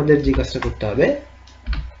তখন আমাদের যে কাজটা করতে হবে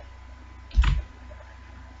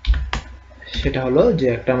সেটা হলো যে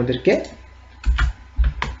একটা আমাদেরকে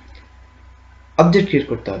অবজেক্ট ক্রিয়েট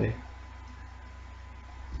করতে হবে।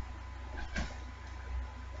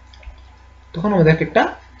 তখন আমাদেরকে একটা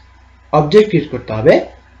অবজেক্ট ক্রিয়েট করতে হবে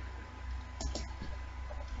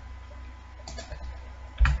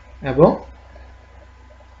এবং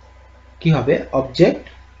কি হবে, object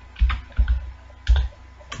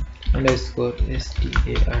underscore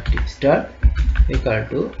start equal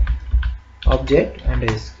to object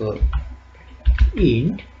underscore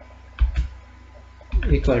int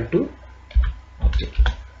equal to object,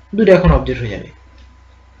 দুটো এখন অবজেক্ট হয়ে যাবে।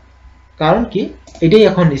 কারণ কি এটাই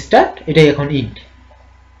এখন স্টার্ট এটাই এখন ইন্ট।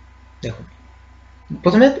 দেখুন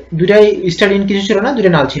প্রথমে দুটাই স্টার্ট ইন্ট কিছু ছিল না, দুটো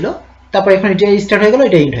নাল ছিল, তারপর এখন এটাই স্টার্ট হয়ে গেল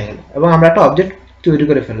এটাই ইন্ট হয়ে গেল এবং আমরা একটা অবজেক্ট তৈরি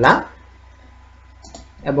করে ফেললাম।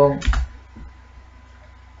 এবং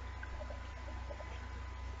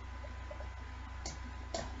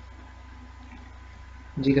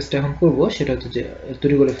যে কাজটা এখন করবো সেটা হচ্ছে যে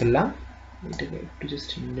তৈরি করে ফেললাম, এটাকে একটু জাস্ট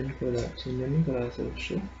ইন্ডেন্ট করে দেওয়া আছে, ইন্ডেন্ট করা আছে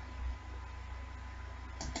অবশ্যই।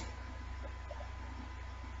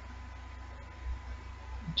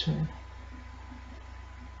 আচ্ছা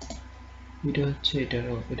এটা হচ্ছে এটা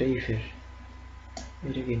ইফের,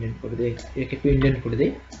 এটাকে ইন্ডেন্ট করে দেই, একে একটু ইন্ডেন্ট করে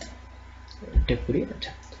দেই, ট্যাপ করি।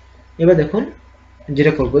 আচ্ছা এবার দেখুন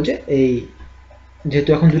যেটা করবো যে এই যেহেতু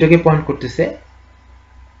এখন দুটাকে পয়েন্ট করতেছে,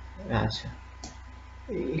 আচ্ছা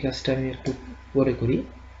এই কাজটা আমি একটু পরে করি,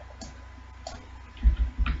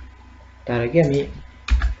 তার আগে আমি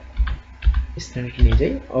স্ট্যান্ডার্ড নিয়ে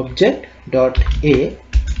যাই, object dot A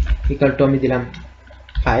equal to আমি দিলাম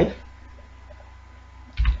 5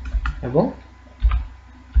 এবং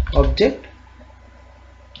object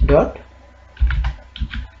dot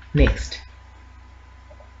next,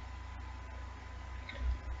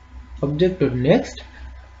 object dot next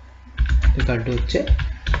equal to হচ্ছে,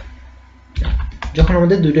 যখন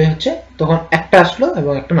আমাদের দুটোই হচ্ছে তখন একটা আসলো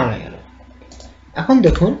এবং একটা নাল হয়ে গেল। এখন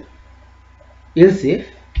দেখুন এলস ইফ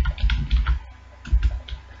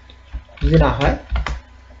যদি না হয়,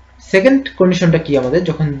 সেকেন্ড কন্ডিশনটা কি আমাদের,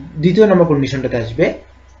 যখন দ্বিতীয় নম্বর কন্ডিশনটাতে আসবে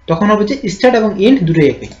তখন হবে যে স্টার্ট এবং ইন্ট দুটোই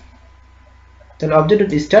একই, তাহলে object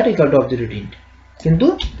dot start equal to object dot int, কিন্তু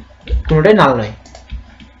কোনোটাই নাল নয়,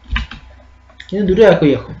 কিন্তু দুটো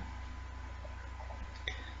একই এখন,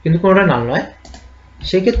 কিন্তু কোনোটা নাল নয়।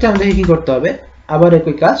 সেই ক্ষেত্রে আমাদেরকে কি করতে হবে, আবার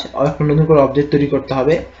একই কাজ, একটা নতুন করে অবজেক্ট তৈরি করতে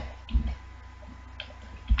হবে,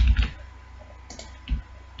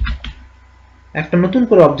 একটা নতুন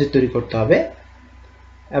করে অবজেক্ট তৈরি করতে হবে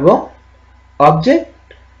এবং অবজেক্ট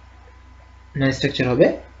নাল স্ট্রাকচার হবে,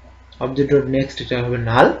 অবজেক্ট ডট নেক্সট স্ট্রাকচার হবে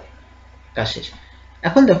নাল, কাজ শেষ।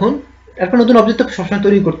 এখন দেখুন একটা নতুন অবজেক্ট তো সবসময়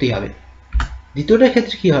তৈরি করতেই হবে। দ্বিতীয়টার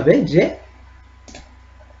ক্ষেত্রে কি হবে যে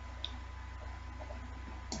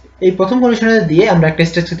এই প্রথম কন্ডিশনার দিয়ে আমরা একটা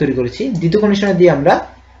স্ট্রাকচার তৈরি করেছি, দ্বিতীয় কন্ডিশনার দিয়ে আমরা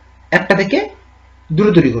একটা থেকে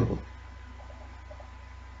দুটো তৈরি করব।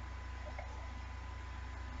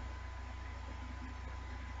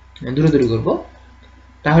 দুটো তৈরি করব,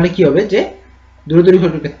 তাহলে কি হবে যে দুটো তৈরি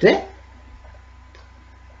করার ক্ষেত্রে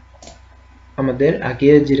আমাদের আগে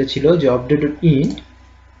যেটা ছিল যে অবজেক্ট ইন্ট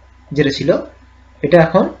যেটা ছিল এটা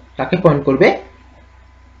এখন তাকে পয়েন্ট করবে,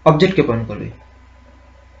 অবজেক্টকে পয়েন্ট করবে।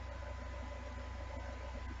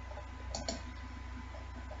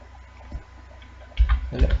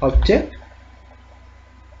 তাহলে object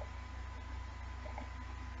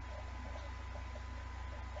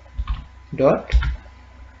dot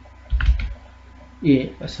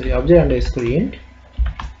object underscore int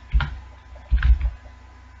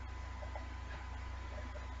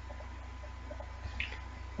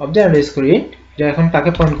object underscore int এটা এখন তাকে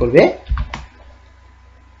পয়েন্ট করবে,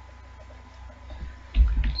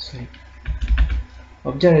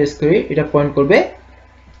 অবজেক্ট আন্ডারস্কোর এটা পয়েন্ট করবে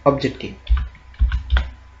অবজেক্টকে।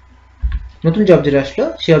 নতুন যে অবজেক্ট আসলো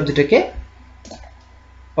সেই অবজেক্টটাকে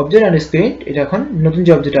অবজেক্ট আন্ডারস্কোর ইন্ট এটা এখন নতুন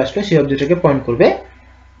যে অবজেক্ট আসলো সেই অবজেক্টটাকে পয়েন্ট করবে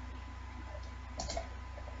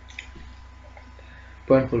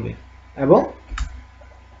এবং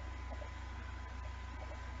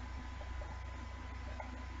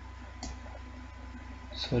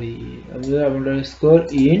object underscore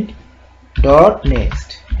int dot next,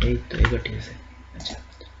 এই তো এবার ঠিক আছে। আচ্ছা,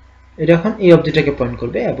 এটা এখন এই অবজেক্টটাকে পয়েন্ট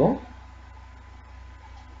করবে এবং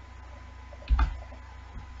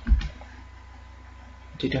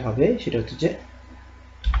যেটা হবে সেটা হচ্ছে যে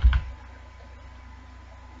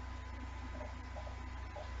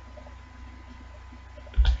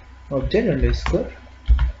object underscore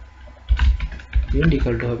int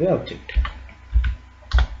equal to হবে অবজেক্ট।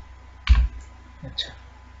 আচ্ছা,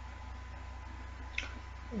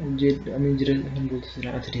 যে আমি যেটা এখন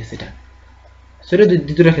বলতেছিলাম, আচ্ছা ঠিক আছে, সেটা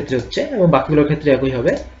দ্বিতীয়টার ক্ষেত্রে হচ্ছে এবং বাকিগুলোর ক্ষেত্রে একই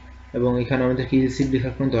হবে, এবং এখানে আমাদের কি সিট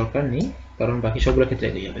লেখার কোনো দরকার নেই কারণ বাকি সবগুলোর ক্ষেত্রে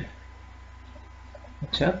একই হবে।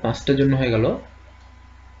 আচ্ছা, 5টার জন্য হয়ে গেল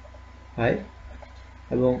 5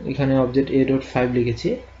 এবং এখানে অবজেক্ট a ডট 5 লিখেছি।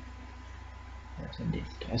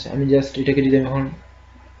 আচ্ছা, আমি জাস্ট এটাকে যদি এখন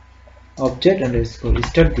অবজেক্ট আন্ডারস্কোর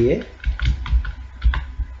স্টার্ট দিয়ে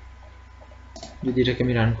যদি এটাকে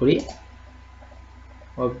আমি রান করি,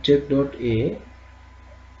 অবজেক্ট ডট এ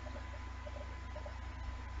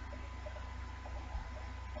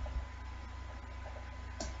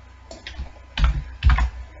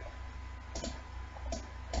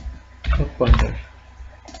সব পয়েন্টার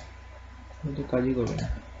তো কাজই করবে না,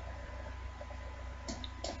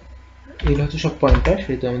 এগুলো হচ্ছে সব পয়েন্টার,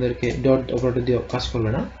 সেহেতু আমাদেরকে ডট অপারেটর দিয়ে কাজ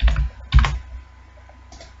করবে না।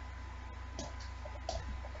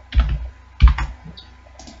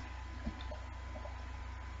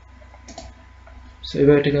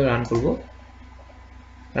 এবার এটাকে রান করব,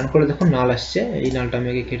 রান করে দেখুন নাল আসছে, এই নালটা আমি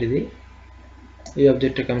আগে কেটে দিই, এই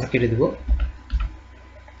অবজেক্টটাকে আমরা কেটে দেব।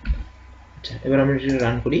 আচ্ছা, এবার আমরা এটা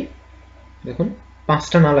রান করি, দেখুন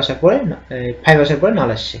 5টা নাল আসার পরে 5 আসার পরে নাল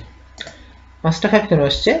আসছে। 5টা 5 কেন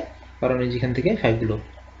আসছে? কারণ এই যেখান থেকে 5 গুলো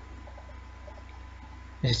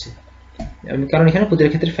এসেছে, কারণ এখানে প্রতিটা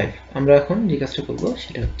ক্ষেত্রে 5। আমরা এখন যে কাজটা করব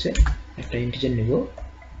সেটা হচ্ছে একটা ইন্টিজার নেব,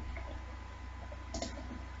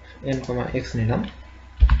 n, x নিলাম,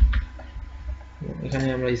 এখানে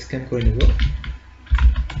আমরা স্ক্যান করে নেব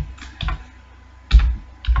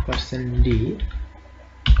 %d,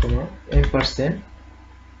 m%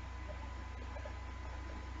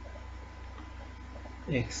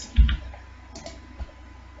 x,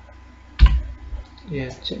 এ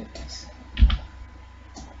হচ্ছে x।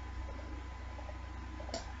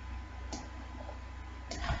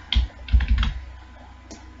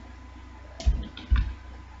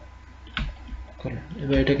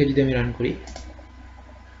 এবার এটাকে যদি আমি রান করি,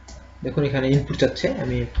 দেখুন এখানে ইনপুট চাচ্ছে,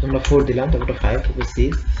 আমি প্রথমটা 4 দিলাম, তারপরটা 5, তারপর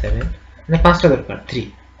 6, 7, মানে 5টা দরকার, 3,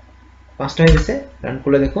 5টা হয়ে গেছে। রান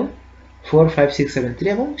করলে দেখুন 4, 5, 6, 7, 3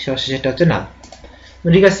 এবং শেষটা হচ্ছে নাল।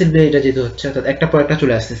 রিকার্সিভলি এটা যেহেতু হচ্ছে, অর্থাৎ একটা পর একটা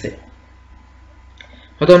চলে আসতেছে।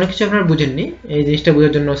 হয়তো অনেক কিছু আপনারা বুঝেননি, এই জিনিসটা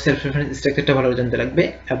বোঝার জন্য সেলফ রেফারেন্স স্ট্রাকচারটা ভালো জানতে লাগবে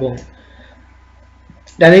এবং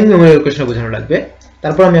ডাইনামিক মেমরি অ্যালোকেশন বোঝানো লাগবে।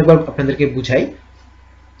 তারপর আমি একবার আপনাদেরকে বুঝাই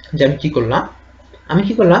যে আমি কি করলাম।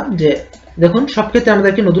 যে দেখুন সব ক্ষেত্রে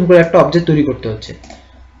আমাদেরকে নতুন করে একটা অবজেক্ট তৈরি করতে হচ্ছে,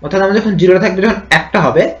 অর্থাৎ আমরা যখন 0 থাকবে, যখন একটা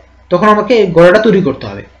হবে তখন আমাকে এই গড়াটা তৈরি করতে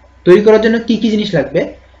হবে। তৈরি করার জন্য কি কি জিনিস লাগবে?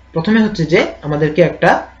 প্রথমে হচ্ছে যে আমাদেরকে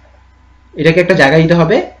এটাকে একটা জায়গা দিতে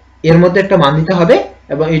হবে, এর মধ্যে একটা মান দিতে হবে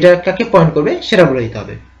এবং এটা কাকে পয়েন্ট করবে সেটা বলে দিতে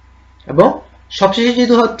হবে। এবং সবশেষে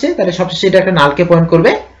যেহেতু হচ্ছে তাহলে সবশেষে এটা একটা নালকে পয়েন্ট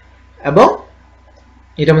করবে এবং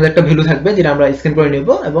এটার মধ্যে একটা ভ্যালু থাকবে যেটা আমরা স্ক্যান করে নেব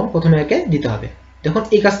এবং প্রথমে একে দিতে হবে। দেখুন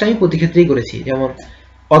এই কাজটা আমি প্রতি ক্ষেত্রেই করেছি। যেমন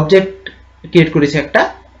অবজেক্ট ক্রিয়েট করেছি একটা,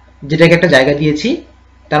 যেটাকে একটা জায়গা দিয়েছি,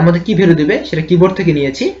 তার মধ্যে কি ভ্যালু দিবে সেটা কিবোর্ড থেকে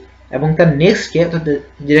নিয়েছি এবং তার নেক্সটকে অর্থাৎ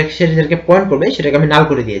যেটাকে পয়েন্ট করবে সেটাকে আমি নাল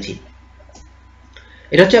করে দিয়েছি।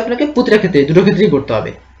 এটা হচ্ছে আপনাকে প্রতিটা ক্ষেত্রে, দুটো ক্ষেত্রেই করতে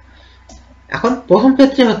হবে। এখন প্রথম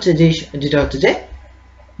ক্ষেত্রে হচ্ছে যেটা হচ্ছে যে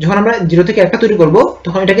যখন আমরা 0 থেকে 1 তৈরি করব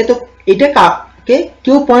তখন এটাকে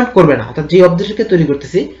কেউ পয়েন্ট করবে না, অর্থাৎ যে অবজেক্টকে তৈরি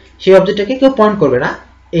করতেছি সেই অবজেক্টটাকে কেউ পয়েন্ট করবে না,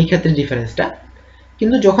 এই ক্ষেত্রে ডিফারেন্সটা।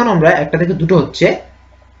 কিন্তু যখন আমরা 1 থেকে 2 হচ্ছে,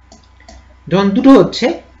 যখন 2 হচ্ছে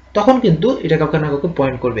তখন কিন্তু এটা কাউকে না কাউকে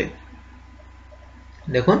পয়েন্ট করবে।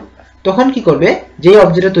 দেখুন তখন কি করবে, যে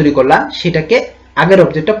অবজেক্টটা তৈরি করলাম সেটাকে আগের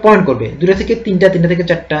অবজেক্টটা পয়েন্ট করবে। 2 থেকে 3টা, 3টা থেকে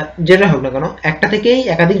 4টা, যেটা হোক না কেন, একটা থেকেই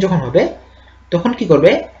একাধিক যখন হবে তখন কি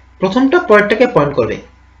করবে, প্রথমটা পরেরটাকে পয়েন্ট করবে।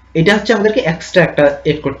 এটা হচ্ছে আমাদেরকে এক্সট্রা একটা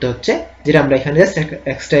এড করতে হচ্ছে, যেটা আমরা এখানে জাস্ট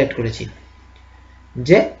এক্সট্রা এড করেছি,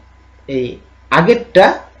 যে এই আগেরটা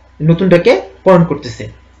নতুনটাকে পয়েন্ট করতেছে।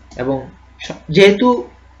 এবং যেহেতু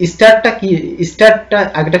স্টার্টটা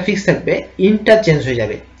আগেটা ফিক্স থাকবে, ইনটা চেঞ্জ হয়ে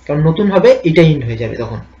যাবে, কারণ নতুন হবে এটা ইন হয়ে যাবে।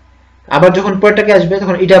 তখন আবার যখন পরেরটাকে আসবে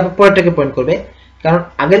তখন এটা আবার পরেরটাকে পয়েন্ট করবে, কারণ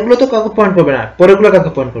আগেরগুলো তো কাউকে পয়েন্ট করবে না, পরেরগুলো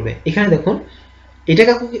কাউকে পয়েন্ট করবে। এখানে দেখুন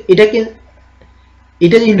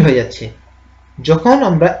এটা ইন হয়ে যাচ্ছে। যখন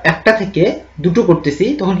আমরা 1টা থেকে 2 করতেছি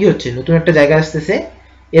তখন কি হচ্ছে, নতুন একটা জায়গা আসতেছে,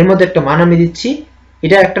 এর মধ্যে একটা মান আমি দিচ্ছি,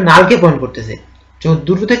 এটা একটা নালকে পয়েন্ট করতেছে। যখন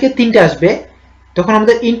 2 থেকে 3টে আসবে তখন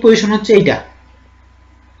আমাদের ইন পজিশন হচ্ছে এইটা,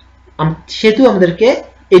 সেহেতু আমাদেরকে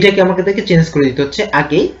চেঞ্জ করে দিতে হচ্ছে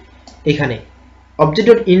আগেই। এখানে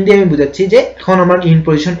অবজেক্ট.ইন দিয়ে আমি বুঝাচ্ছি যে এখন আমার ইন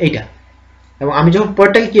পজিশন এইটা, এবং আমি যখন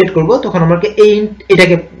পরেরটাকে ক্রিয়েট করব তখন আমাকে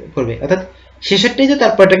এটাকে করবে, অর্থাৎ শেষেরটাই যে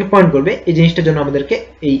তারপরটাকে পয়েন্ট করবে। এই জিনিসটার জন্য আমাদেরকে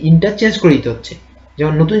এই ইনটা চেঞ্জ করে দিতে হচ্ছে।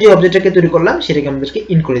 যেমন নতুন যে অবজেক্টটাকে তৈরি করলাম সেটাকে আমাদেরকে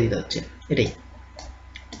ইন করে দিতে হচ্ছে, এটাই।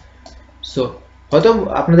 সো হয়তো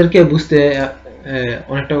আপনাদেরকে বুঝতে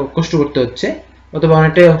অনেকটা কষ্ট করতে হচ্ছে, অথবা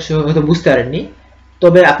অনেকটাই অংশ হয়তো বুঝতে পারেননি।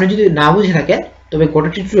 তবে আপনি যদি না বুঝে থাকেন তবে গোটা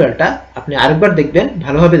টিউটোরিয়ালটা আপনি আরেকবার দেখবেন,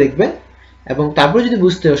 ভালোভাবে দেখবেন, এবং তারপর যদি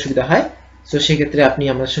বুঝতে অসুবিধা হয় সো সেক্ষেত্রে আপনি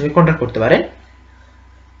আমাদের সঙ্গে কন্ট্যাক্ট করতে পারেন।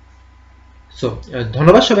 সো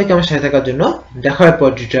ধন্যবাদ সবাইকে আমার সাথে থাকার জন্য। দেখা হয়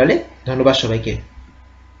পরের টিউটোরিয়ালে। ধন্যবাদ সবাইকে।